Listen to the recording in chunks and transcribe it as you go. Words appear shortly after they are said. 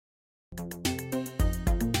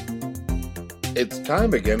It's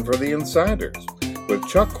time again for The Insiders with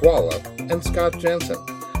Chuck Qualla and Scott Jensen,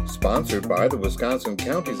 sponsored by the Wisconsin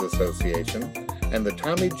Counties Association and the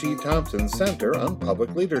Tommy G. Thompson Center on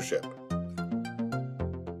Public Leadership.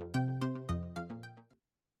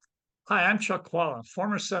 Hi, I'm Chuck Qualla,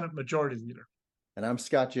 former Senate Majority Leader. And I'm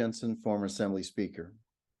Scott Jensen, former Assembly Speaker.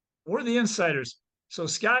 We're the Insiders. So,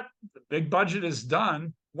 Scott, the big budget is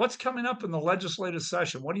done. What's coming up in the legislative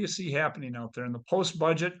session? What do you see happening out there in the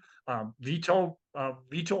post-budget veto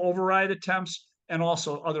override attempts and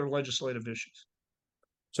also other legislative issues?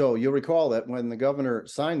 So you'll recall that when the governor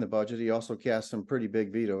signed the budget, he also cast some pretty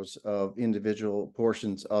big vetoes of individual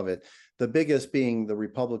portions of it. The biggest being the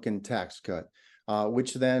Republican tax cut,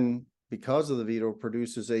 which then, because of the veto,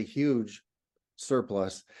 produces a huge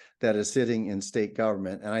surplus that is sitting in state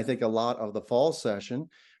government. And I think a lot of the fall session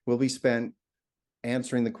will be spent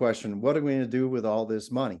answering the question, what are we going to do with all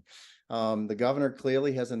this money? The governor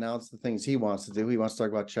clearly has announced the things he wants to do. He wants to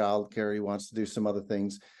talk about child care. He wants to do some other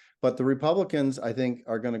things. But the Republicans, I think,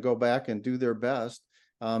 are going to go back and do their best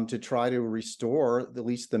to try to restore at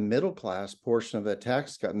least the middle class portion of that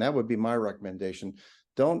tax cut. And that would be my recommendation.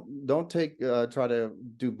 Don't try to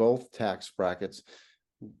do both tax brackets.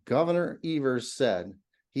 Governor Evers said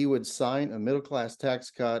he would sign a middle class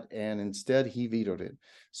tax cut, and instead he vetoed it.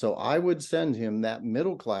 So I would send him that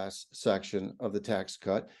middle class section of the tax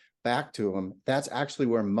cut back to him. That's actually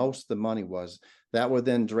where most of the money was. That would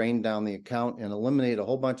then drain down the account and eliminate a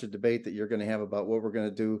whole bunch of debate that you're going to have about what we're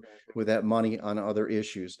going to do with that money on other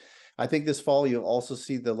issues. I think this fall you'll also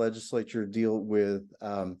see the legislature deal with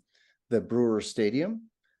the Brewer Stadium,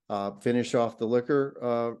 finish off the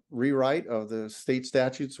liquor rewrite of the state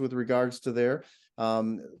statutes with regards to there.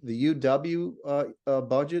 The UW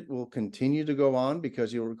budget will continue to go on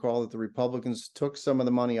because you'll recall that the Republicans took some of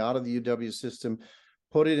the money out of the UW system,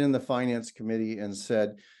 put it in the finance committee and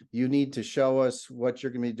said, you need to show us what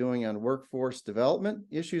you're going to be doing on workforce development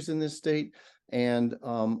issues in this state, and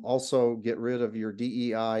also get rid of your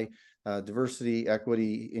DEI, diversity,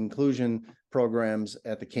 equity, inclusion programs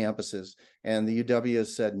at the campuses. And the UW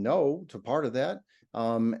has said no to part of that.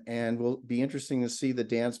 And will be interesting to see the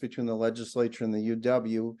dance between the legislature and the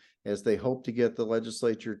UW as they hope to get the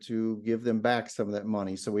legislature to give them back some of that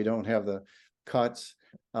money, so we don't have the cuts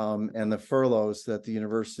and the furloughs that the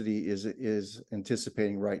university is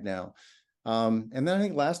anticipating right now. And then I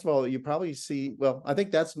think last of all, you probably see, well, I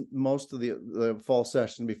think that's most of the fall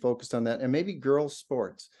session be focused on that, and maybe girls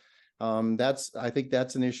sports. I think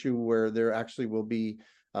that's an issue where there actually will be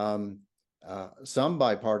some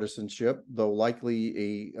bipartisanship, though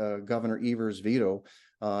likely a Governor Evers veto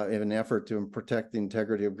in an effort to protect the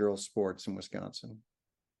integrity of girls sports in Wisconsin.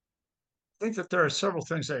 I think that there are several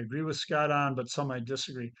things I agree with Scott on, but some I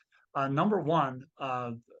disagree. Number one,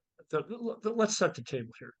 let's set the table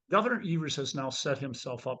here. Governor Evers has now set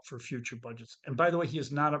himself up for future budgets. And by the way, he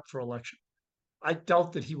is not up for election. I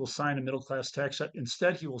doubt that he will sign a middle class tax cut.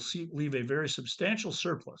 Instead, he will leave a very substantial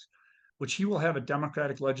surplus, which he will have a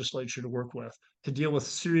Democratic legislature to work with to deal with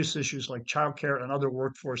serious issues like childcare and other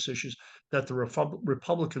workforce issues that the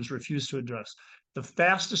Republicans refuse to address. The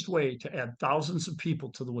fastest way to add thousands of people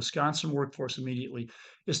to the Wisconsin workforce immediately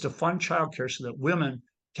is to fund childcare so that women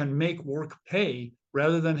can make work pay,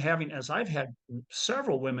 rather than having, as I've had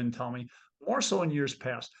several women tell me, more so in years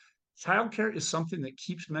past. Childcare is something that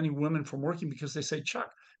keeps many women from working because they say, Chuck,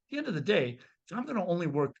 at the end of the day, if I'm going to only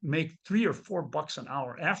make $3 or $4 an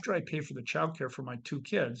hour after I pay for the childcare for my 2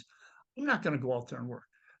 kids, I'm not going to go out there and work.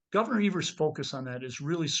 Governor Evers' focus on that is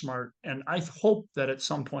really smart, and I hope that at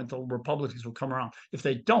some point the Republicans will come around. If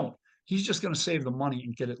they don't, he's just going to save the money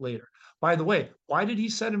and get it later. By the way, why did he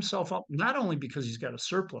set himself up? Not only because he's got a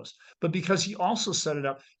surplus, but because he also set it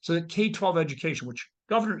up so that K-12 education, which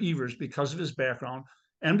Governor Evers, because of his background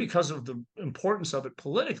and because of the importance of it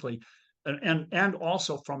politically, and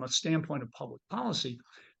also from a standpoint of public policy,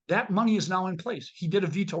 that money is now in place. He did a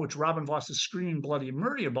veto, which Robin Voss is screaming bloody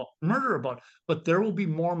murder about, but there will be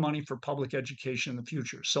more money for public education in the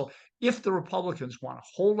future. So if the Republicans want to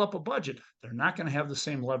hold up a budget, they're not going to have the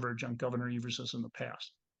same leverage on Governor Evers as in the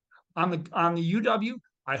past. On the UW,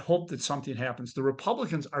 I hope that something happens. The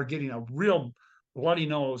Republicans are getting a real bloody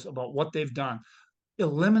nose about what they've done.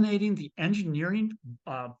 Eliminating the engineering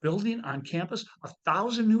building on campus,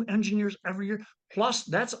 1,000 new engineers every year, plus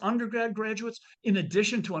that's undergrad graduates, in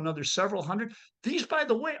addition to another several hundred. These, by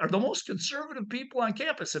the way, are the most conservative people on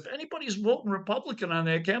campus. If anybody's voting Republican on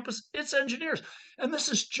that campus, it's engineers. And this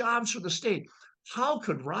is jobs for the state. How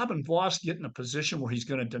could Robin Voss get in a position where he's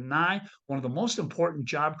going to deny one of the most important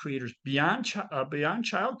job creators beyond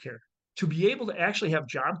childcare to be able to actually have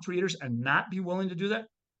job creators and not be willing to do that?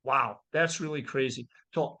 Wow, that's really crazy.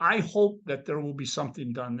 So I hope that there will be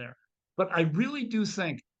something done there. But I really do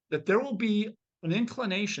think that there will be an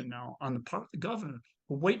inclination now on the part of the governor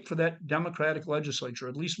to wait for that Democratic legislature,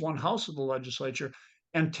 at least one house of the legislature,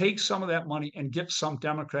 and take some of that money and get some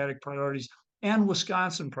Democratic priorities and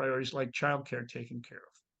Wisconsin priorities like childcare taken care of.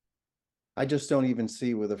 I just don't even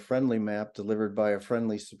see with a friendly map delivered by a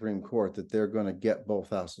friendly Supreme Court that they're going to get both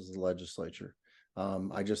houses of the legislature.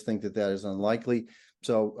 I just think that that is unlikely.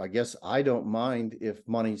 So I guess I don't mind if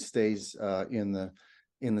money stays in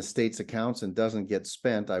the state's accounts and doesn't get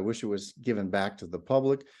spent. I wish it was given back to the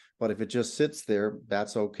public, but if it just sits there,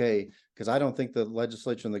 that's okay. Because I don't think the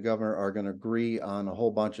legislature and the governor are going to agree on a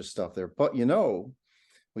whole bunch of stuff there. But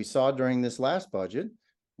we saw during this last budget,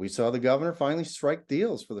 we saw the governor finally strike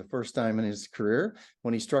deals for the first time in his career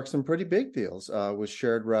when he struck some pretty big deals with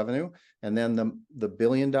shared revenue. And then the $1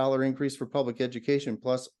 billion increase for public education,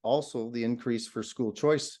 plus also the increase for school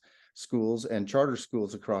choice schools and charter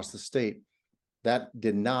schools across the state. That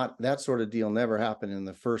sort of deal never happened in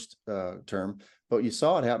the first term, but you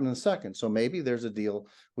saw it happen in the second. So maybe there's a deal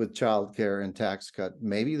with childcare and tax cut.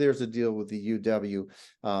 Maybe there's a deal with the UW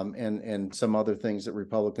and some other things that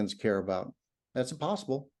Republicans care about. That's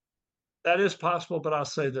possible. That is possible, but I'll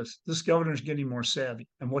say this governor is getting more savvy.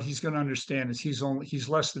 And what he's going to understand is he's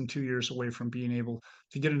less than 2 years away from being able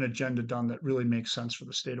to get an agenda done that really makes sense for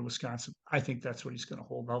the state of Wisconsin. I think that's what he's going to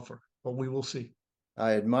hold out for, but we will see.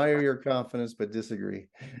 I admire your confidence, but disagree.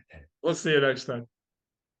 We'll see you next time.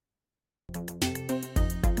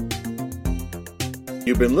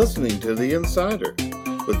 You've been listening to The Insider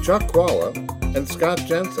with Chuck Qualla and Scott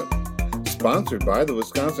Jensen, sponsored by the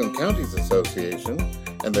Wisconsin Counties Association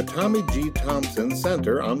and the Tommy G. Thompson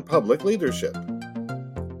Center on Public Leadership.